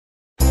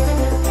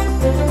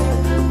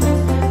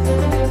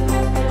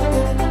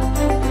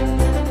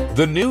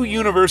The new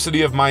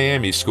University of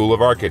Miami School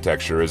of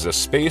Architecture is a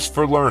space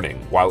for learning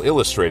while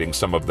illustrating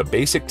some of the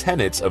basic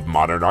tenets of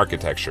modern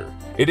architecture.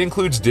 It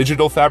includes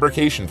digital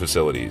fabrication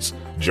facilities,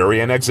 jury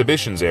and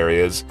exhibitions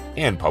areas,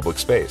 and public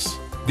space.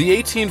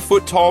 The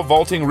 18-foot-tall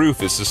vaulting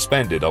roof is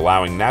suspended,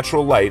 allowing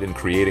natural light and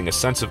creating a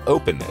sense of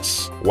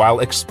openness,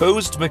 while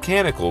exposed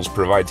mechanicals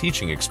provide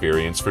teaching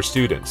experience for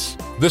students.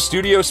 The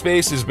studio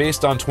space is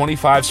based on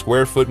 25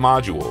 square-foot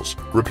modules,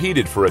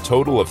 repeated for a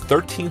total of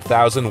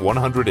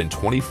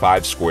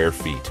 13,125 square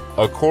feet.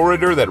 A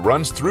corridor that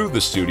runs through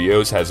the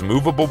studios has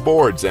movable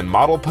boards and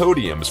model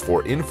podiums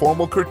for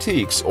informal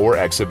critiques or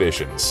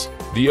exhibitions.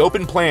 The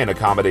open plan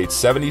accommodates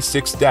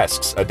 76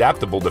 desks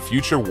adaptable to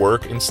future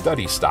work and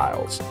study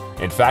styles,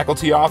 and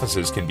faculty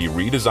offices can be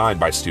redesigned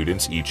by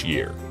students each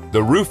year.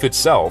 The roof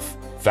itself,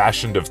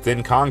 fashioned of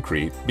thin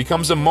concrete,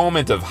 becomes a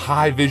moment of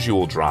high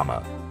visual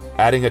drama,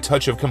 adding a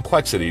touch of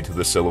complexity to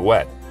the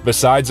silhouette.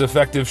 Besides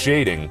effective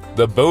shading,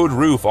 the bowed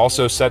roof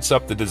also sets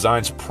up the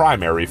design's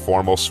primary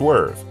formal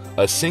swerve,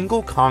 a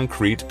single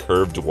concrete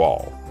curved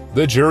wall.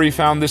 The jury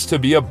found this to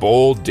be a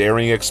bold,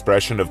 daring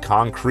expression of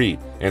concrete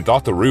and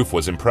thought the roof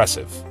was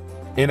impressive.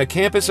 In a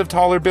campus of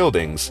taller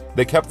buildings,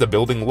 they kept the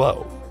building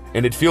low,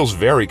 and it feels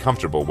very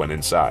comfortable when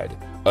inside.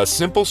 A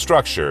simple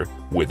structure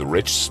with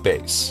rich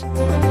space.